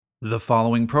The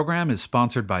following program is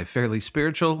sponsored by Fairly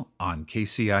Spiritual on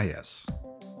KCIS.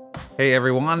 Hey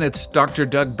everyone, it's Dr.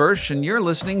 Doug Birch, and you're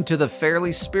listening to the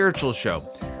Fairly Spiritual Show.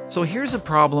 So here's a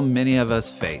problem many of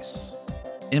us face: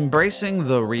 embracing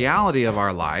the reality of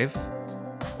our life,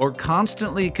 or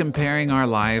constantly comparing our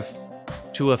life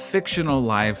to a fictional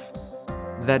life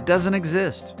that doesn't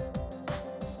exist.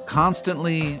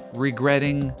 Constantly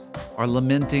regretting or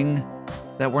lamenting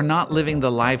that we're not living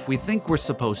the life we think we're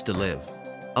supposed to live.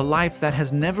 A life that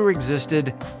has never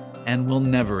existed and will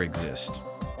never exist.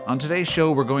 On today's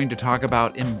show, we're going to talk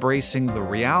about embracing the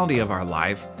reality of our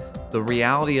life, the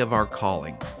reality of our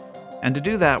calling. And to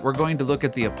do that, we're going to look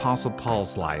at the Apostle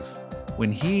Paul's life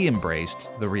when he embraced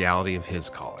the reality of his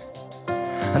calling.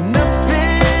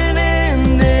 Nothing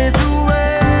in this world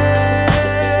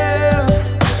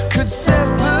could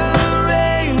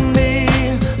separate me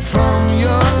from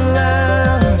your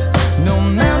love. No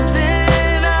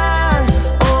mountain high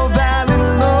or valley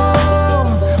low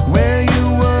where you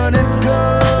wouldn't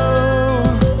go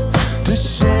to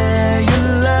share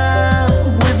your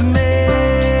love with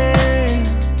me.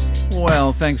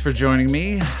 Well, thanks for joining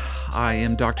me. I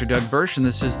am Dr. Doug Birch, and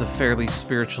this is the Fairly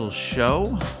Spiritual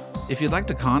Show. If you'd like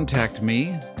to contact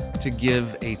me to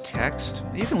give a text,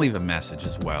 you can leave a message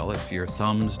as well if your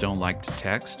thumbs don't like to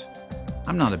text.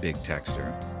 I'm not a big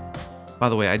texter. By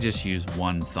the way, I just use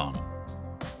one thumb.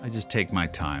 I just take my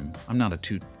time. I'm not a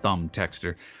two-thumb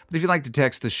texter. But if you'd like to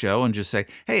text the show and just say,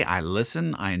 hey, I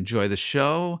listen, I enjoy the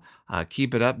show,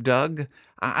 keep it up, Doug.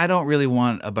 I don't really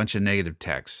want a bunch of negative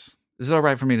texts. Is it all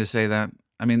right for me to say that?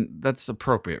 I mean, that's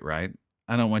appropriate, right?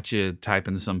 I don't want you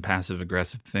typing some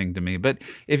passive-aggressive thing to me. But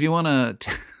if you want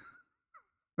to...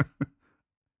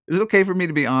 Is it okay for me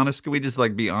to be honest? Can we just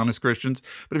be honest Christians?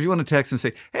 But if you want to text and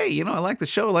say, hey, I like the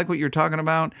show, I like what you're talking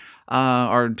about,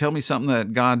 or tell me something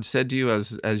that God said to you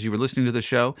as you were listening to the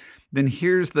show, then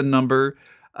here's the number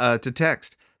to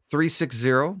text: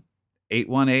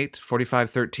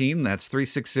 360-818-4513. That's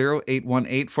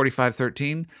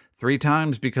 360-818-4513. 3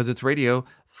 times because it's radio: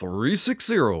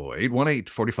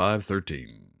 360-818-4513.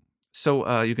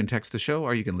 So you can text the show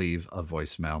or you can leave a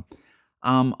voicemail.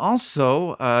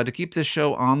 Also, to keep this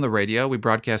show on the radio, we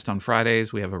broadcast on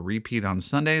Fridays. We have a repeat on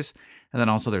Sundays. And then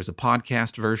also there's a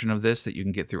podcast version of this that you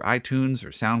can get through iTunes or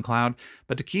SoundCloud.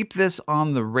 But to keep this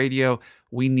on the radio,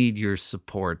 we need your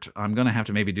support. I'm going to have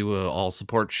to maybe do an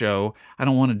all-support show. I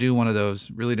don't want to do one of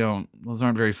those. Really don't. Those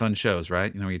aren't very fun shows,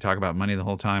 right? You talk about money the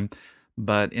whole time.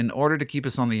 But in order to keep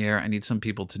us on the air, I need some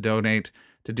people to donate.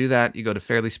 To do that, you go to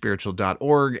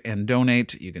fairlyspiritual.org and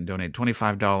donate. You can donate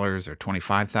 $25 or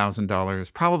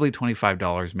 $25,000. Probably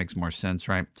 $25 makes more sense,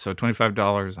 right? So $25,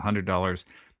 $100,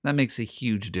 that makes a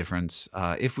huge difference.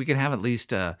 If we could have at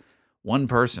least one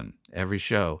person every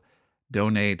show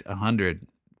donate $100,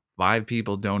 5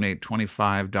 people donate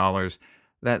 $25,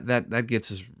 that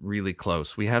gets us really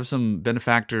close. We have some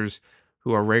benefactors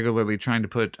who are regularly trying to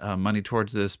put money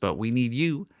towards this, but we need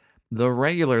you, the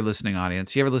regular listening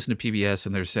audience. You ever listen to PBS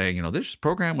and they're saying, this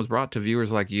program was brought to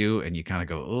viewers like you, and you kind of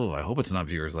go, oh, I hope it's not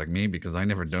viewers like me because I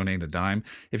never donate a dime.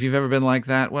 If you've ever been like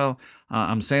that, well,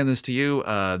 I'm saying this to you.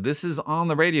 This is on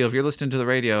the radio. If you're listening to the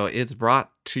radio, it's brought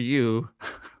to you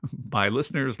by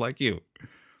listeners like you.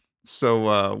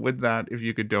 So with that, if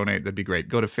you could donate, that'd be great.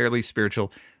 Go to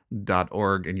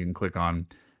fairlyspiritual.org and you can click on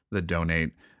the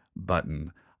donate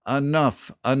button.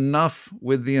 Enough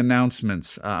with the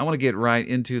announcements. I want to get right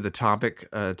into the topic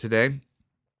today.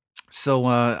 So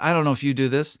I don't know if you do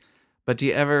this, but do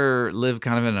you ever live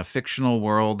kind of in a fictional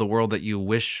world, the world that you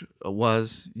wish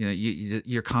was?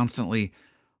 You're constantly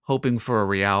hoping for a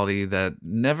reality that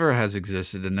never has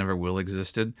existed and never will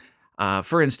existed.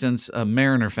 For instance,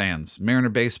 Mariner fans, Mariner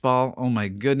baseball. Oh my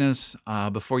goodness!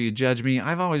 Before you judge me,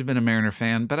 I've always been a Mariner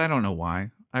fan, but I don't know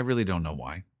why. I really don't know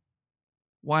why.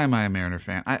 Why am I a Mariner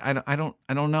fan? I don't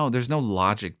know. There's no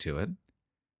logic to it.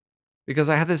 Because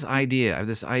I have this idea. I have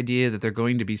this idea that they're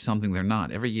going to be something they're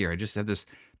not. Every year, I just have this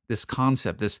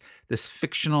concept, this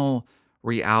fictional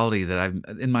reality that I've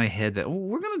in my head that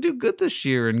we're going to do good this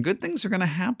year and good things are going to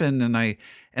happen. And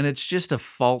it's just a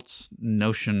false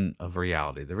notion of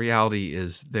reality. The reality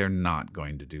is they're not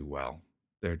going to do well.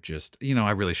 They're just,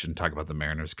 I really shouldn't talk about the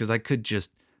Mariners because I could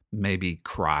just maybe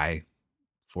cry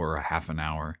for a half an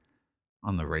hour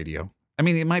on the radio. I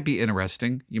mean, it might be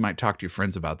interesting. You might talk to your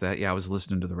friends about that. Yeah, I was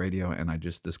listening to the radio and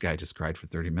this guy just cried for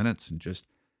 30 minutes and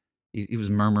he was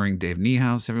murmuring Dave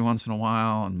Niehaus every once in a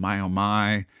while and my oh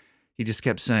my. He just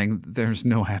kept saying there's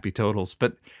no happy totals.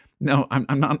 But no,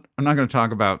 I'm not going to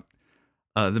talk about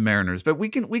the Mariners. But we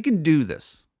can do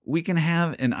this. We can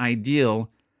have an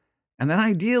ideal, and that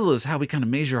ideal is how we kind of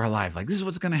measure our life. Like, this is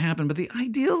what's going to happen. But the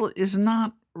ideal is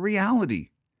not reality.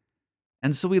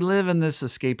 And so we live in this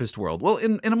escapist world. Well,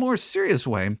 in a more serious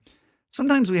way,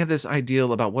 sometimes we have this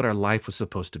ideal about what our life was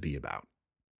supposed to be about.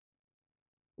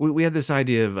 We had this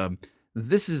idea of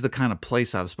this is the kind of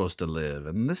place I was supposed to live,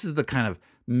 and this is the kind of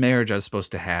marriage I was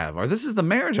supposed to have, or this is the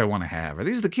marriage I want to have, or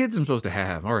these are the kids I'm supposed to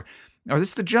have, or this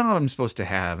is the job I'm supposed to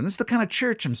have, and this is the kind of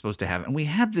church I'm supposed to have. And we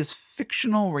have this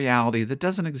fictional reality that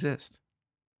doesn't exist.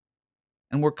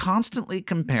 And we're constantly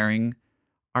comparing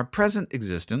our present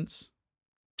existence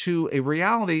to a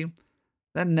reality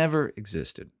that never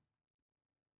existed.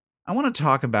 I want to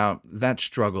talk about that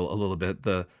struggle a little bit,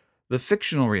 the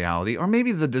fictional reality, or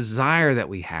maybe the desire that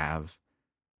we have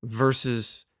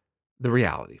versus the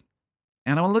reality.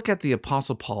 And I want to look at the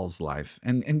Apostle Paul's life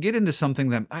and get into something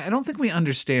that I don't think we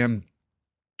understand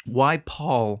why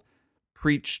Paul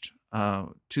preached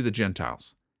to the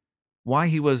Gentiles, why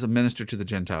he was a minister to the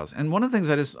Gentiles. And one of the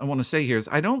things I want to say here is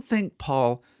I don't think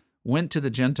Paul went to the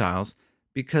Gentiles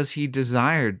because he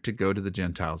desired to go to the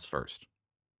Gentiles first.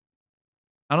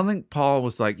 I don't think Paul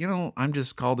was like, I'm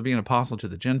just called to be an apostle to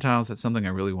the Gentiles. That's something I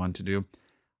really want to do.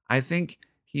 I think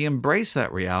he embraced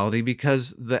that reality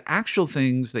because the actual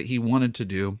things that he wanted to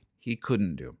do, he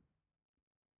couldn't do.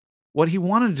 What he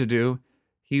wanted to do,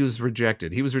 he was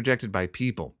rejected. He was rejected by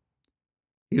people.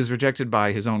 He was rejected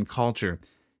by his own culture.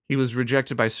 He was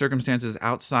rejected by circumstances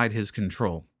outside his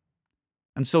control.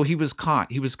 And so he was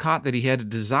caught. He was caught that he had a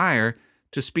desire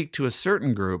to speak to a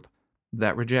certain group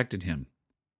that rejected him.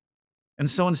 And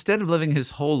so instead of living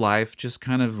his whole life just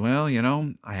kind of,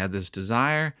 I had this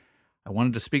desire. I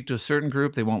wanted to speak to a certain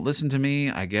group. They won't listen to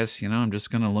me. I guess, I'm just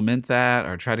going to lament that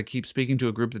or try to keep speaking to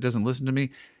a group that doesn't listen to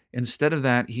me. Instead of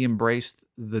that, he embraced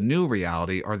the new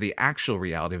reality or the actual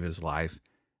reality of his life.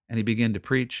 And he began to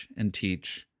preach and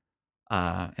teach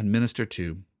and minister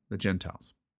to the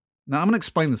Gentiles. Now, I'm going to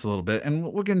explain this a little bit, and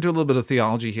we'll get into a little bit of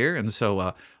theology here. And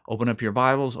so open up your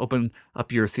Bibles, open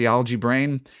up your theology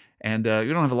brain. And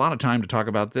you don't have a lot of time to talk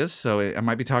about this, so I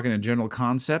might be talking in general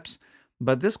concepts.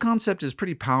 But this concept is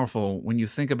pretty powerful when you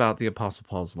think about the Apostle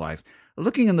Paul's life.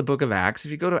 Looking in the book of Acts,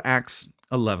 if you go to Acts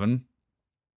 11,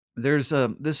 there's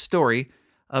this story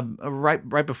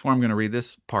right before I'm going to read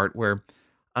this part where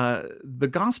the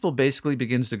gospel basically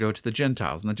begins to go to the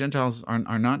Gentiles. And the Gentiles are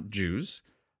not Jews.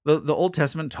 The Old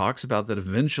Testament talks about that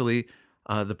eventually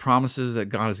the promises that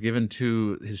God has given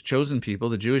to his chosen people,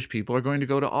 the Jewish people, are going to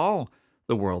go to all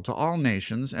the world, to all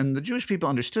nations. And the Jewish people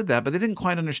understood that, but they didn't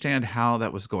quite understand how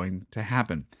that was going to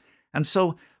happen. And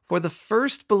so for the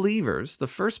first believers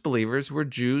were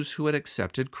Jews who had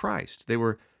accepted Christ. They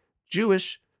were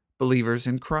Jewish believers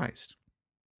in Christ.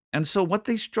 And so what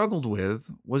they struggled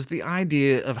with was the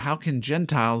idea of how can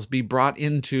Gentiles be brought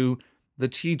into the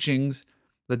teachings,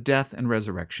 the death and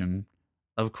resurrection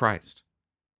of Christ.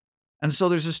 And so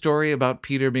there's a story about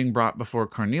Peter being brought before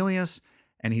Cornelius,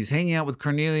 and he's hanging out with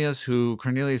Cornelius,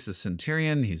 Cornelius is a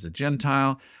centurion, he's a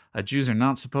Gentile. Jews are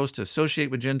not supposed to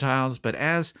associate with Gentiles, but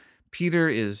as Peter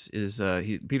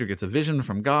Peter gets a vision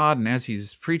from God, and as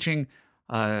he's preaching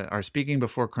or speaking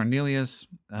before Cornelius,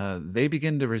 they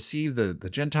begin to receive the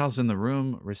Gentiles in the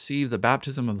room, receive the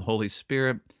baptism of the Holy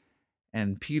Spirit,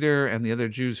 and Peter and the other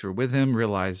Jews who are with him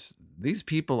realize these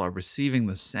people are receiving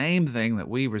the same thing that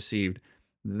we received.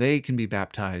 They can be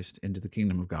baptized into the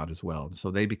kingdom of God as well. And so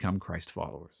they become Christ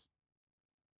followers.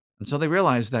 And so they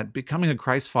realize that becoming a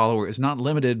Christ follower is not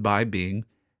limited by being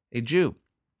a Jew.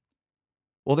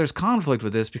 Well, there's conflict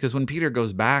with this because when Peter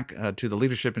goes back to the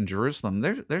leadership in Jerusalem,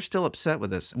 they're still upset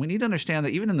with this. And we need to understand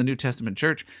that even in the New Testament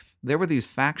church, there were these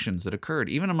factions that occurred,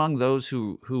 even among those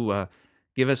who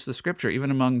give us the scripture, even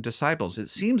among disciples. It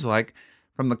seems like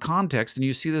from the context, and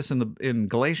you see this in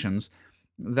Galatians,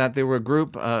 that there were a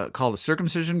group called the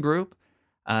circumcision group,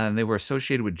 and they were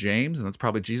associated with James, and that's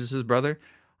probably Jesus' brother,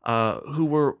 who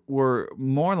were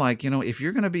more like, if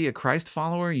you're going to be a Christ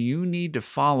follower, you need to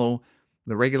follow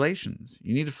the regulations.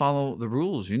 You need to follow the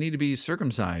rules. You need to be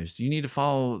circumcised. You need to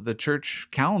follow the church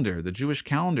calendar, the Jewish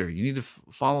calendar. You need to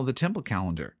follow the temple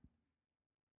calendar.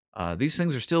 These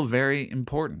things are still very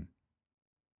important.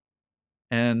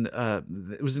 And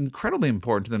it was incredibly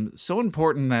important to them, so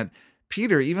important that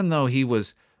Peter, even though he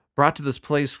was brought to this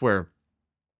place where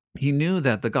he knew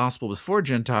that the gospel was for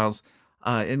Gentiles,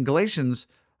 in Galatians,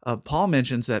 Paul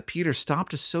mentions that Peter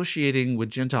stopped associating with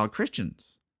Gentile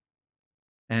Christians.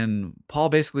 And Paul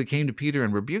basically came to Peter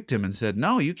and rebuked him and said,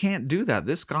 no, you can't do that.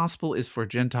 This gospel is for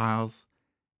Gentiles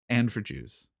and for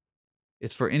Jews.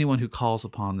 It's for anyone who calls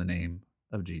upon the name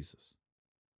of Jesus.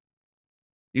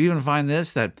 You even find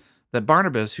this, that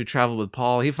Barnabas, who traveled with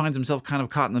Paul, he finds himself kind of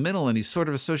caught in the middle, and he's sort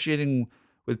of associating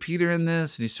with Peter in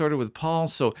this, and he started with Paul.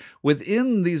 So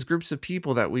within these groups of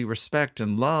people that we respect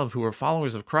and love who are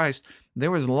followers of Christ,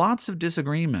 there was lots of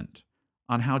disagreement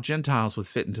on how Gentiles would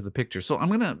fit into the picture. So I'm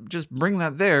going to just bring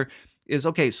that there is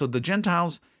okay, so the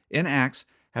Gentiles in Acts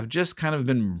have just kind of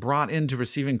been brought into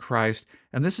receiving Christ,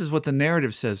 and this is what the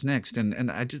narrative says next. And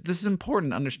this is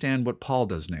important to understand what Paul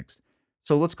does next.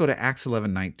 So let's go to Acts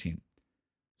 11:19.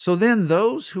 So then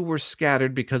those who were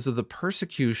scattered because of the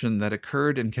persecution that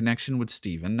occurred in connection with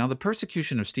Stephen. Now, the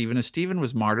persecution of Stephen is Stephen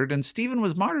was martyred, and Stephen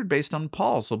was martyred based on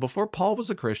Paul. So before Paul was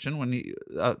a Christian,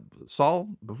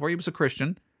 Saul, before he was a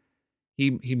Christian,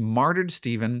 he martyred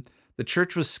Stephen. The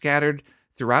church was scattered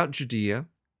throughout Judea.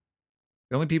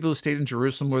 The only people who stayed in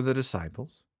Jerusalem were the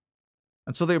disciples.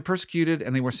 And so they were persecuted,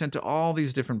 and they were sent to all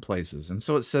these different places. And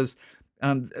so it says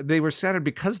they were scattered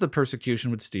because of the persecution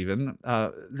with Stephen.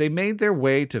 They made their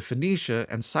way to Phoenicia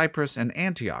and Cyprus and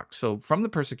Antioch. So from the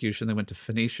persecution, they went to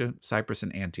Phoenicia, Cyprus,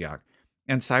 and Antioch.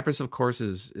 And Cyprus, of course,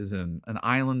 is an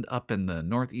island up in the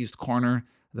northeast corner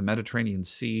of the Mediterranean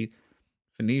Sea.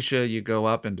 Phoenicia, you go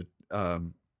up into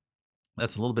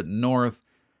that's a little bit north.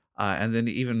 And then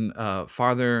even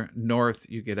farther north,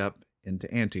 you get up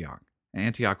into Antioch.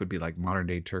 Antioch would be like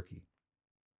modern-day Turkey.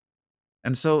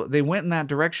 And so they went in that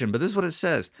direction. But this is what it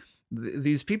says.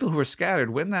 These people who were scattered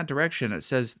went in that direction. It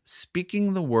says,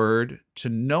 speaking the word to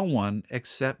no one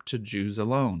except to Jews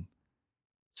alone.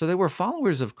 So they were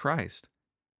followers of Christ,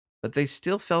 but they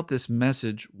still felt this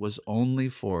message was only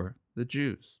for the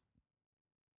Jews.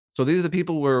 So these are the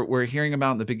people we're hearing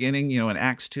about in the beginning, in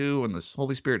Acts 2, when the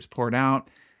Holy Spirit's poured out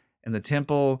in the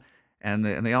temple, and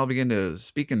they all begin to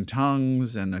speak in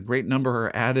tongues, and a great number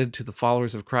are added to the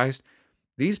followers of Christ.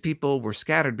 These people were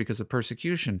scattered because of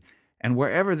persecution, and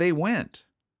wherever they went,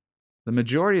 the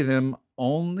majority of them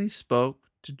only spoke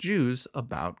to Jews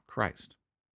about Christ.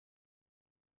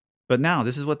 But now,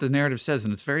 this is what the narrative says,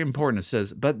 and it's very important. It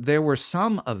says, but there were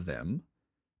some of them,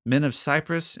 men of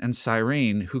Cyprus and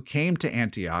Cyrene, who came to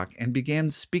Antioch and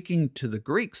began speaking to the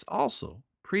Greeks also,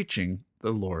 preaching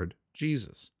the Lord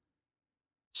Jesus.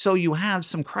 So you have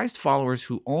some Christ followers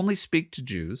who only speak to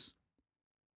Jews,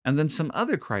 and then some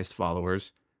other Christ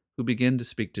followers who begin to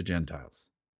speak to Gentiles.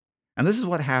 And this is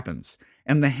what happens.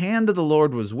 And the hand of the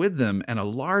Lord was with them, and a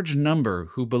large number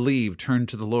who believed turned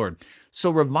to the Lord.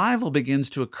 So revival begins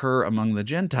to occur among the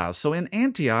Gentiles. So in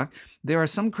Antioch, there are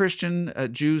some Christian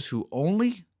Jews who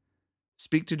only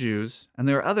speak to Jews, and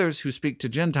there are others who speak to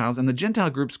Gentiles, and the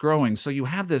Gentile group's growing. So you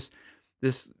have this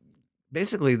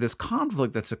basically this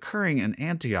conflict that's occurring in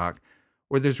Antioch,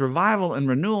 where there's revival and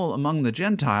renewal among the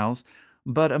Gentiles,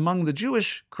 but among the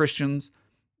Jewish Christians,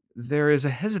 there is a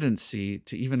hesitancy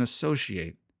to even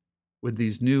associate with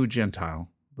these new Gentile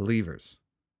believers.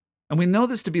 And we know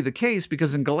this to be the case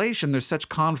because in Galatians, there's such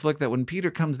conflict that when Peter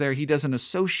comes there, he doesn't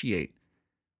associate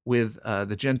with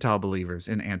the Gentile believers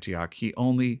in Antioch. He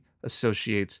only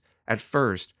associates at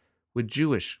first with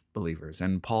Jewish believers,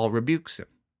 and Paul rebukes him.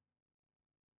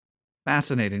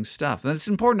 Fascinating stuff. And it's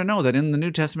important to know that in the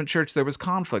New Testament church, there was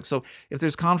conflict. So if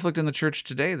there's conflict in the church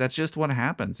today, that's just what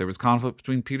happens. There was conflict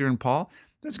between Peter and Paul.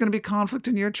 There's going to be conflict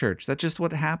in your church. That's just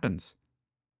what happens.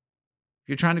 If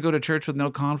you're trying to go to church with no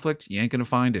conflict, you ain't going to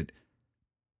find it.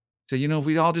 So, if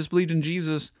we all just believed in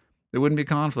Jesus, there wouldn't be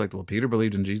conflict. Well, Peter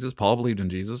believed in Jesus. Paul believed in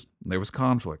Jesus. There was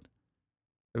conflict.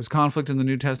 There was conflict in the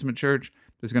New Testament church.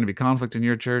 There's going to be conflict in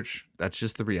your church. That's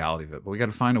just the reality of it. But we got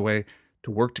to find a way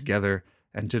to work together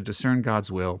and to discern God's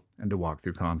will and to walk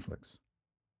through conflicts.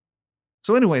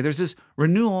 So anyway, there's this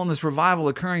renewal and this revival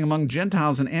occurring among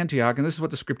Gentiles in Antioch, and this is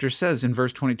what the scripture says in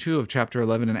verse 22 of chapter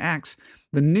 11 in Acts.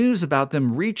 The news about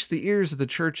them reached the ears of the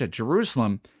church at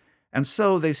Jerusalem, and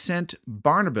so they sent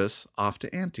Barnabas off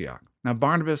to Antioch. Now,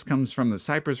 Barnabas comes from the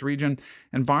Cyprus region,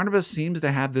 and Barnabas seems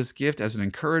to have this gift as an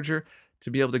encourager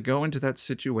to be able to go into that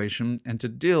situation and to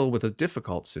deal with a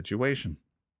difficult situation.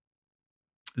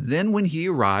 Then when he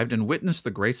arrived and witnessed the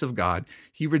grace of God,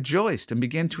 he rejoiced and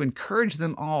began to encourage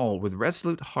them all with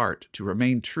resolute heart to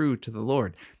remain true to the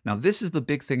Lord. Now, this is the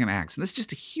big thing in Acts. And this is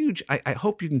just a huge, I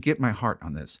hope you can get my heart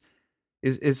on this.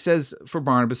 It says for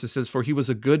Barnabas, it says, for he was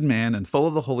a good man and full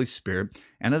of the Holy Spirit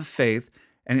and of faith,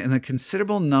 and a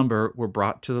considerable number were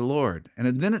brought to the Lord.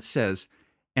 And then it says,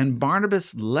 and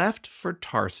Barnabas left for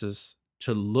Tarsus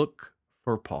to look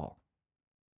for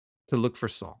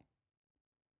Saul.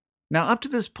 Now, up to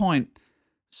this point,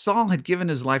 Saul had given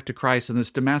his life to Christ in this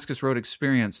Damascus Road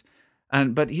experience,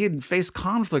 but he had faced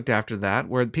conflict after that,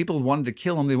 where people wanted to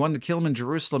kill him. They wanted to kill him in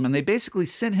Jerusalem, and they basically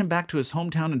sent him back to his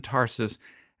hometown in Tarsus.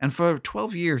 And for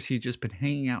 12 years, he'd just been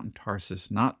hanging out in Tarsus,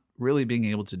 not really being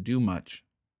able to do much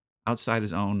outside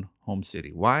his own home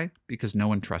city. Why? Because no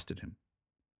one trusted him.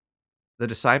 The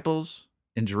disciples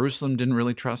in Jerusalem didn't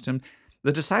really trust him.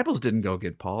 The disciples didn't go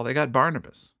get Paul, they got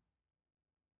Barnabas.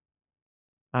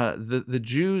 The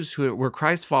Jews who were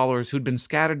Christ followers who'd been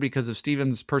scattered because of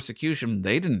Stephen's persecution,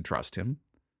 they didn't trust him.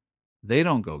 They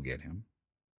don't go get him.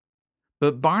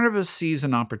 But Barnabas sees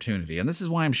an opportunity, and this is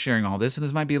why I'm sharing all this, and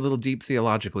this might be a little deep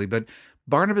theologically, but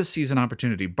Barnabas sees an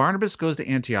opportunity. Barnabas goes to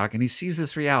Antioch, and he sees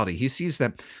this reality. He sees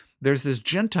that there's this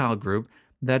Gentile group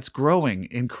that's growing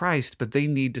in Christ, but they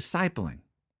need discipling.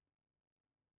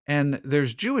 And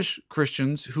there's Jewish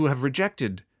Christians who have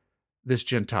rejected this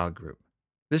Gentile group.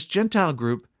 This Gentile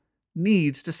group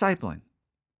needs discipling.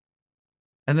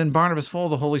 And then Barnabas, full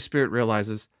of the Holy Spirit,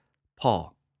 realizes,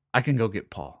 Paul, I can go get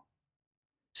Paul.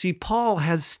 See, Paul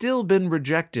has still been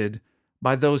rejected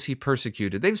by those he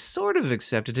persecuted. They've sort of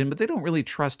accepted him, but they don't really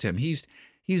trust him. He's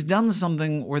done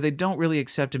something where they don't really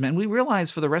accept him. And we realize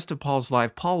for the rest of Paul's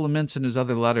life, Paul laments in his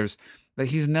other letters that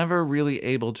he's never really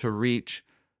able to reach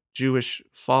Jewish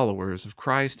followers of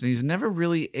Christ, and he's never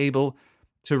really able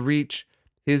to reach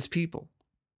his people.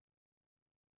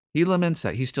 He laments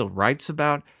that. He still writes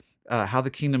about how the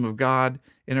kingdom of God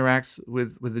interacts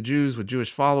with the Jews, with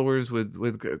Jewish followers,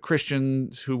 with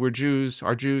Christians who were Jews,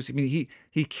 are Jews. I mean,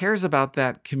 he cares about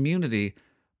that community,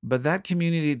 but that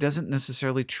community doesn't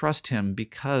necessarily trust him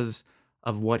because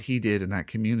of what he did in that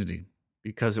community.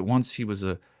 Because at once he was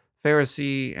a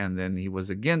Pharisee, and then he was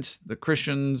against the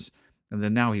Christians, and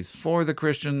then now he's for the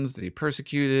Christians that he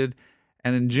persecuted.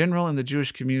 And in general, in the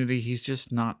Jewish community, he's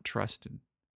just not trusted.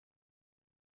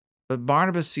 But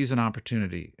Barnabas sees an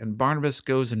opportunity, and Barnabas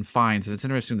goes and finds, and it's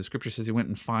interesting, the scripture says he went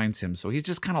and finds him. So he's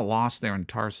just kind of lost there in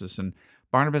Tarsus, and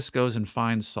Barnabas goes and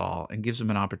finds Saul and gives him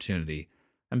an opportunity,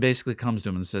 and basically comes to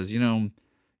him and says,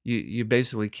 you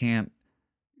basically can't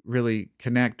really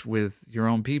connect with your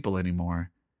own people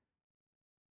anymore,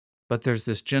 but there's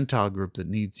this Gentile group that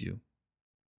needs you,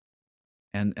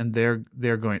 and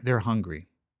they're hungry.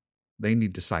 They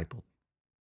need discipled.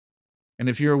 And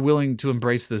if you're willing to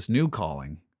embrace this new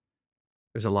calling,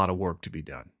 there's a lot of work to be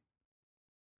done.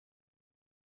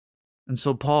 And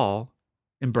so Paul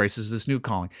embraces this new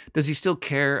calling. Does he still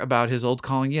care about his old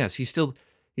calling? Yes, he still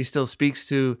speaks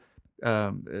to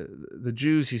the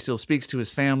Jews. He still speaks to his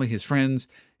family, his friends.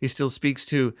 He still speaks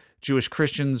to Jewish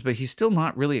Christians, but he's still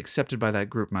not really accepted by that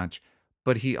group much.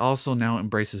 But he also now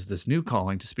embraces this new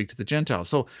calling to speak to the Gentiles.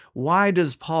 So why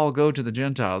does Paul go to the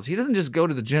Gentiles? He doesn't just go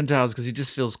to the Gentiles because he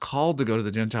just feels called to go to the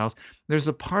Gentiles. There's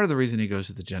a part of the reason he goes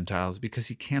to the Gentiles because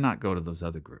he cannot go to those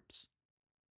other groups.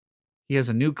 He has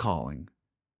a new calling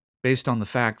based on the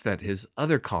fact that his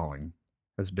other calling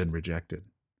has been rejected.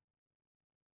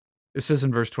 It says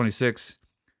in verse 26,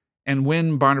 "And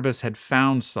when Barnabas had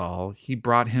found Saul, he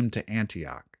brought him to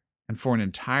Antioch, and for an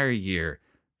entire year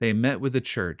they met with the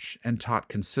church and taught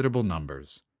considerable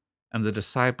numbers, and the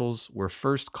disciples were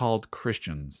first called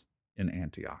Christians in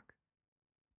Antioch."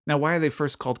 Now, why are they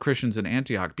first called Christians in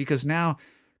Antioch? Because now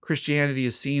Christianity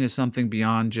is seen as something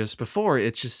beyond just before.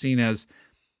 It's just seen as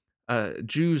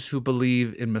Jews who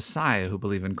believe in Messiah, who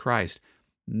believe in Christ.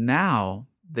 Now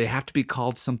they have to be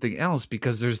called something else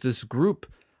because there's this group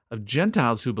of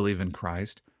Gentiles who believe in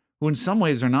Christ, who in some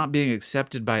ways are not being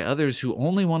accepted by others who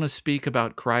only want to speak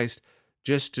about Christ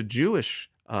just to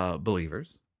Jewish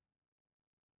believers.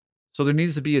 So there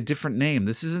needs to be a different name.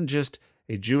 This isn't just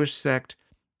a Jewish sect.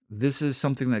 This is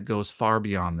something that goes far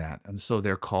beyond that. And so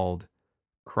they're called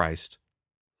Christ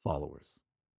followers.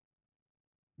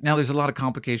 Now, there's a lot of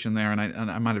complication there, and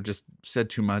I might have just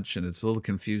said too much, and it's a little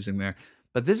confusing there.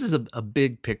 But this is a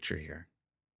big picture here.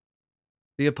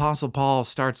 The Apostle Paul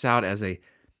starts out as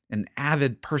an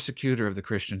avid persecutor of the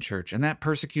Christian church, and that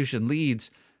persecution leads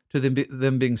to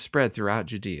them being spread throughout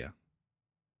Judea.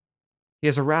 He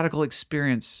has a radical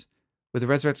experience with the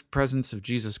resurrected presence of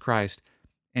Jesus Christ,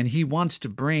 and he wants to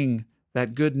bring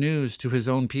that good news to his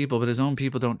own people, but his own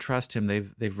people don't trust him.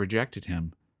 They've rejected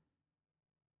him.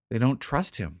 They don't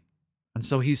trust him. And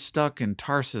so he's stuck in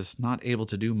Tarsus, not able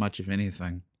to do much of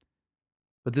anything.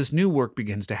 But this new work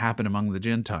begins to happen among the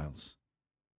Gentiles.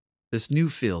 This new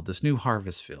field, this new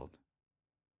harvest field.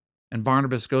 And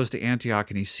Barnabas goes to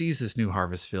Antioch and he sees this new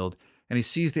harvest field and he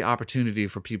sees the opportunity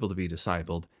for people to be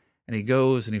discipled. And he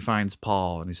goes and he finds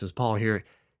Paul and he says, "Paul,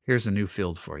 here's a new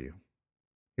field for you.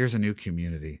 Here's a new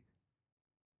community.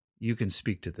 You can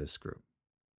speak to this group.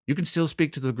 You can still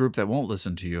speak to the group that won't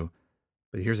listen to you,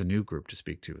 but here's a new group to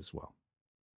speak to as well."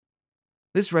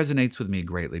 This resonates with me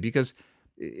greatly because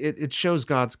it shows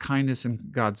God's kindness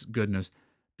and God's goodness.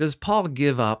 Does Paul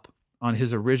give up on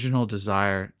his original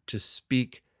desire to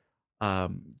speak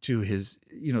to his,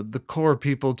 the core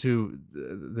people, to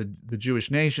the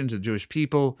Jewish nation, to the Jewish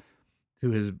people,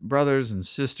 to his brothers and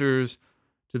sisters,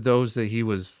 to those that he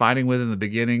was fighting with in the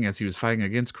beginning as he was fighting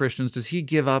against Christians? Does he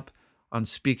give up on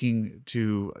speaking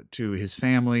to his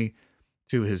family,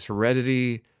 to his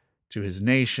heredity, to his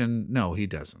nation? No, he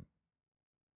doesn't.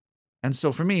 And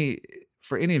so for me,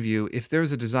 for any of you, if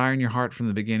there's a desire in your heart from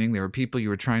the beginning, there are people you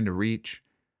were trying to reach,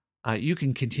 you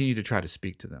can continue to try to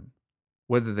speak to them,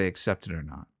 whether they accept it or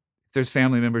not. If there's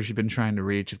family members you've been trying to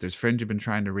reach, if there's friends you've been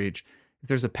trying to reach, if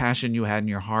there's a passion you had in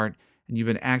your heart and you've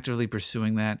been actively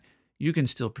pursuing that, you can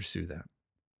still pursue that.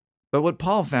 But what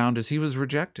Paul found is he was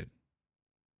rejected.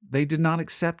 They did not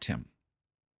accept him.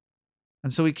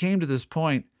 And so he came to this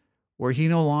point where he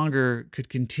no longer could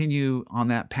continue on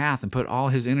that path and put all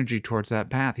his energy towards that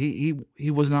path. He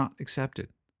was not accepted.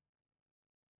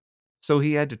 So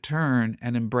he had to turn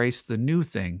and embrace the new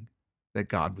thing that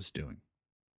God was doing.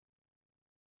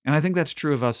 And I think that's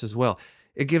true of us as well.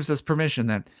 It gives us permission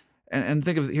that, and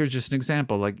think of, here's just an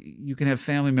example, like you can have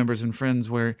family members and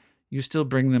friends where you still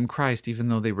bring them Christ even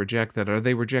though they reject that, or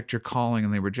they reject your calling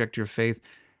and they reject your faith,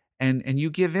 and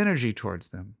you give energy towards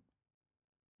them.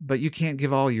 But you can't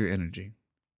give all your energy.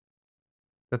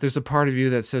 That there's a part of you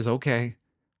that says, okay,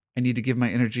 I need to give my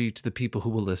energy to the people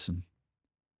who will listen,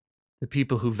 the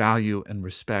people who value and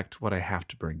respect what I have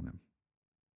to bring them.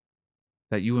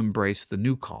 That you embrace the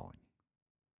new calling.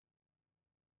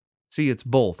 See, it's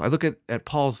both. I look at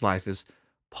Paul's life as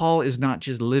Paul is not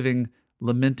just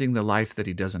lamenting the life that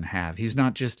he doesn't have. He's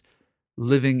not just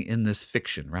living in this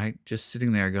fiction, right? Just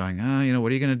sitting there going, oh,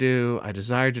 what are you going to do? I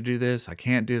desire to do this. I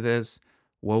can't do this.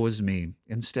 Woe is me.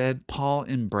 Instead, Paul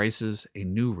embraces a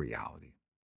new reality.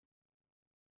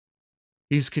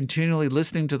 He's continually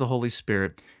listening to the Holy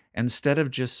Spirit instead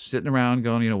of just sitting around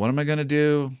going, what am I going to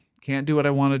do? Can't do what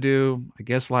I want to do. I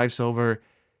guess life's over.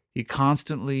 He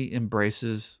constantly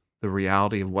embraces the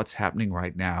reality of what's happening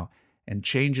right now and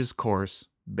changes course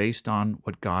based on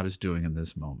what God is doing in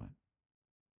this moment.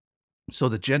 So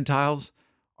the Gentiles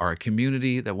are a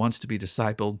community that wants to be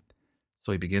discipled,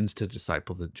 so he begins to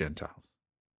disciple the Gentiles.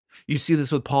 You see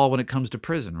this with Paul when it comes to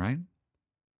prison, right?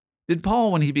 Did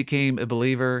Paul, when he became a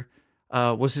believer,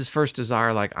 was his first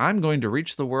desire like, I'm going to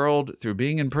reach the world through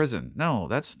being in prison? No,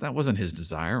 that wasn't his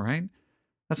desire, right?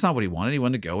 That's not what he wanted. He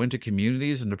wanted to go into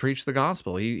communities and to preach the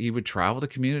gospel. He would travel to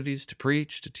communities to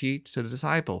preach, to teach, to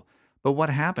disciple. But what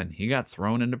happened? He got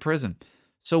thrown into prison.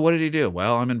 So what did he do?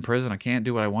 Well, I'm in prison. I can't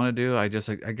do what I want to do. I guess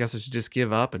I should just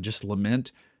give up and just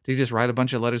lament. Did he just write a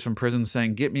bunch of letters from prison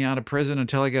saying, get me out of prison,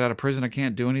 until I get out of prison, I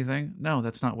can't do anything? No,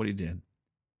 that's not what he did.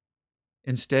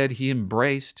 Instead, he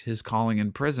embraced his calling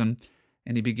in prison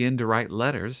and he began to write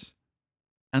letters.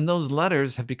 And those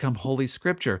letters have become Holy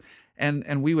Scripture.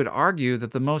 And we would argue that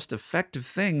the most effective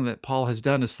thing that Paul has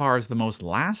done, as far as the most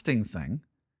lasting thing,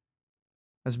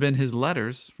 has been his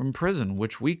letters from prison,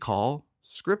 which we call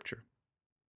Scripture.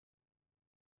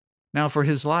 Now, for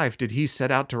his life, did he set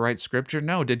out to write Scripture?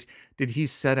 No. Did he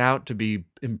set out to be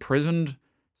imprisoned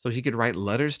so he could write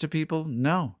letters to people?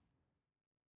 No.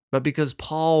 But because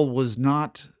Paul was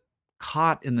not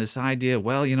caught in this idea,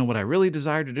 well, what I really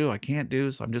desire to do, I can't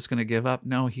do, so I'm just going to give up.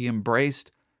 No, he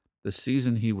embraced the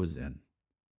season he was in.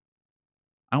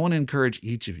 I want to encourage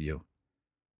each of you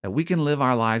that we can live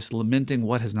our lives lamenting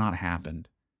what has not happened.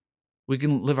 We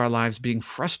can live our lives being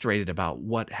frustrated about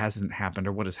what hasn't happened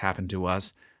or what has happened to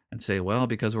us and say, well,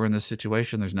 because we're in this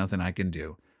situation, there's nothing I can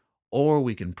do. Or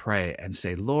we can pray and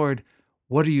say, Lord,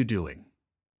 what are you doing?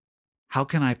 How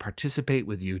can I participate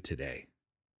with you today?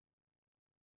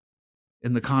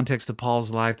 In the context of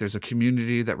Paul's life, there's a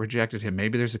community that rejected him.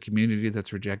 Maybe there's a community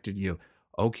that's rejected you.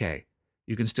 Okay,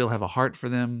 you can still have a heart for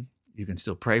them. You can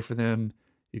still pray for them.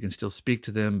 You can still speak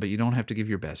to them, but you don't have to give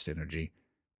your best energy.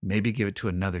 Maybe give it to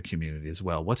another community as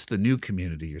well. What's the new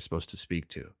community you're supposed to speak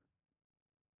to?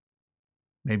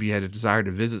 Maybe you had a desire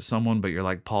to visit someone, but you're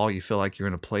like Paul, you feel like you're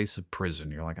in a place of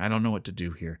prison. You're like, I don't know what to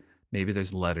do here. Maybe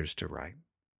there's letters to write.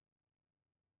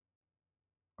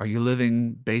 Are you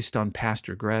living based on past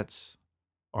regrets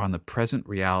or on the present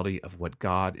reality of what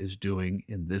God is doing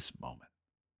in this moment?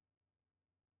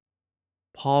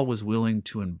 Paul was willing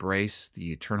to embrace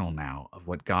the eternal now of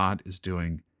what God is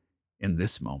doing in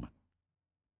this moment.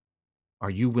 Are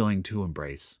you willing to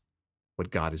embrace what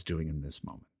God is doing in this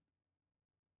moment?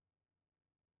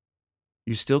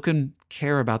 You still can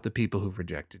care about the people who've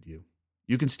rejected you.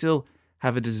 You can still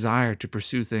have a desire to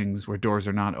pursue things where doors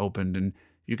are not opened, and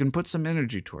you can put some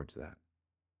energy towards that.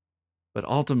 But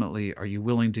ultimately, are you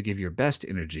willing to give your best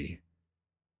energy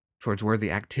towards where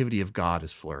the activity of God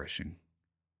is flourishing,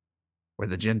 where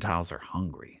the Gentiles are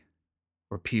hungry,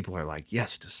 where people are like,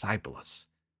 yes, disciple us,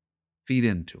 feed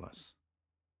into us?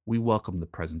 We welcome the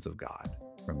presence of God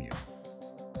from you.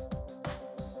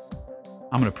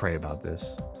 I'm going to pray about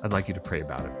this. I'd like you to pray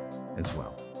about it as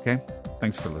well. Okay?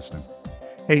 Thanks for listening.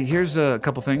 Hey, here's a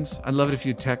couple things. I'd love it if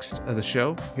you text the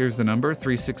show. Here's the number,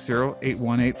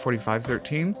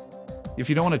 360-818-4513. If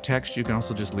you don't want to text, you can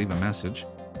also just leave a message.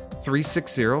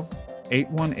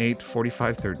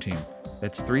 360-818-4513.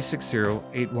 That's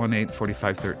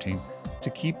 360-818-4513. To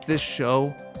keep this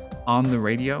show on the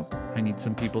radio, I need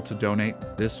some people to donate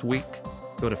this week.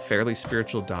 Go to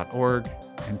fairlyspiritual.org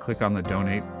and click on the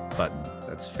donate button.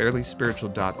 That's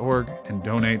fairlyspiritual.org and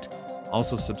donate.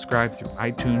 Also subscribe through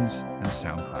iTunes and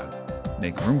SoundCloud.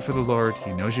 Make room for the Lord.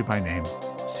 He knows you by name.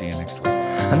 See you next week.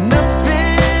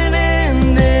 Nothing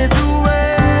in this world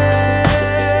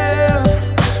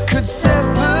could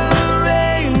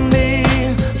separate me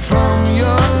from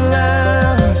your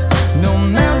love. No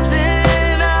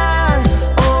mountain high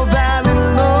or valley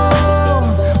low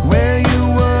where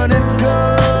you wouldn't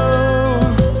go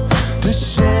to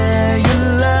share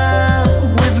your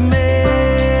love with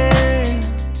me.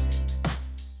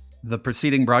 The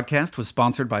preceding broadcast was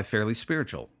sponsored by Fairly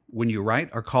Spiritual. When you write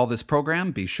or call this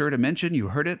program, be sure to mention you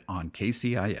heard it on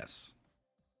KCIS.